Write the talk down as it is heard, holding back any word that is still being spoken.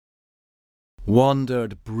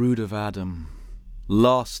Wandered brood of Adam,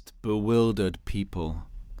 lost, bewildered people,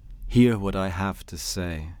 hear what I have to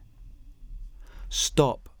say.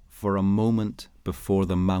 Stop for a moment before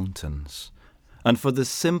the mountains, and for the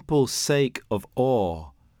simple sake of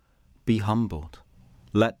awe, be humbled.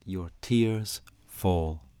 Let your tears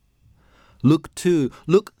fall. Look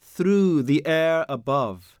through the air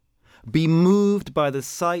above. Be moved by the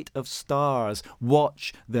sight of stars.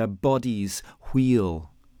 Watch their bodies wheel.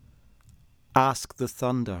 Ask the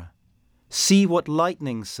thunder. See what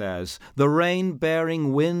lightning says, the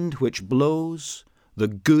rain-bearing wind which blows, the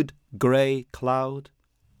good grey cloud.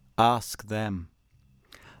 Ask them.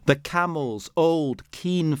 The camels, old,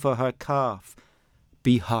 keen for her calf.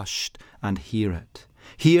 Be hushed and hear it.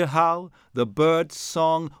 Hear how the bird's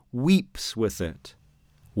song weeps with it.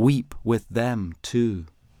 Weep with them too.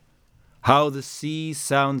 How the sea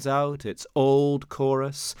sounds out its old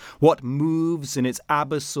chorus, what moves in its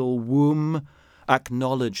abyssal womb.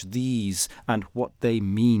 Acknowledge these and what they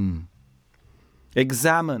mean.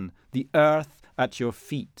 Examine the earth at your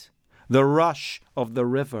feet, the rush of the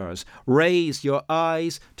rivers. Raise your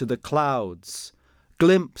eyes to the clouds.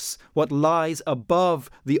 Glimpse what lies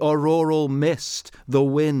above the auroral mist, the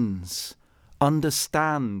winds.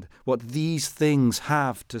 Understand what these things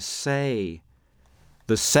have to say.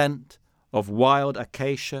 The scent of wild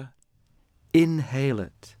acacia, inhale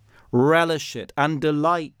it, relish it, and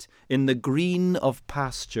delight in the green of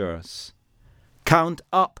pastures. Count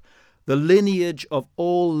up the lineage of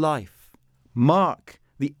all life. Mark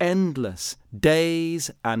the endless days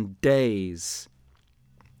and days.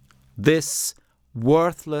 This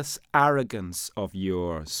worthless arrogance of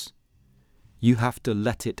yours, you have to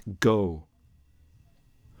let it go.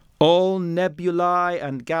 All nebulae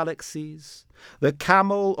and galaxies, the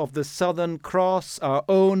camel of the Southern Cross, our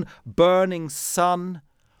own burning sun,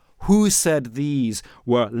 who said these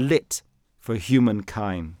were lit for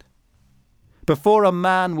humankind? Before a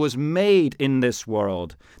man was made in this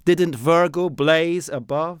world, didn't Virgo blaze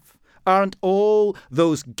above? Aren't all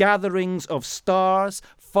those gatherings of stars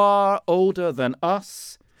far older than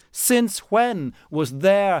us? Since when was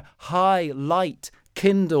their high light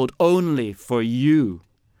kindled only for you?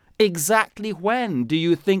 Exactly when do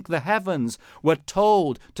you think the heavens were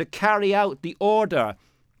told to carry out the order,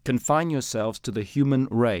 confine yourselves to the human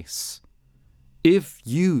race? If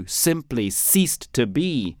you simply ceased to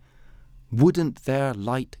be, wouldn't their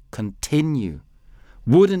light continue?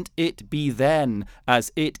 Wouldn't it be then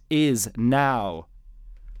as it is now?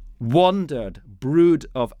 Wandered brood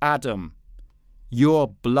of Adam, your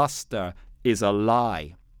bluster is a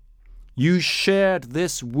lie. You shared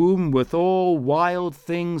this womb with all wild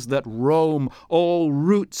things that roam, all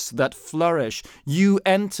roots that flourish. You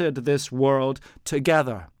entered this world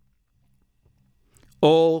together.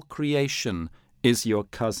 All creation is your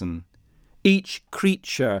cousin, each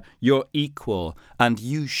creature your equal, and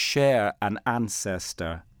you share an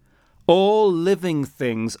ancestor. All living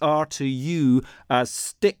things are to you as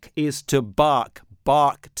stick is to bark,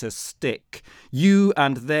 bark to stick. You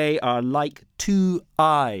and they are like two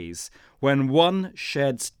eyes. When one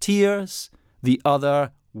sheds tears, the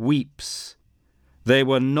other weeps. They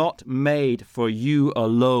were not made for you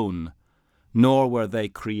alone, nor were they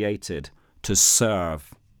created to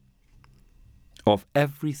serve. Of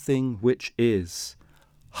everything which is,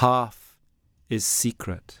 half is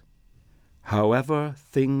secret. However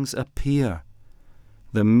things appear,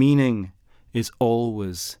 the meaning is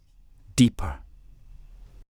always deeper.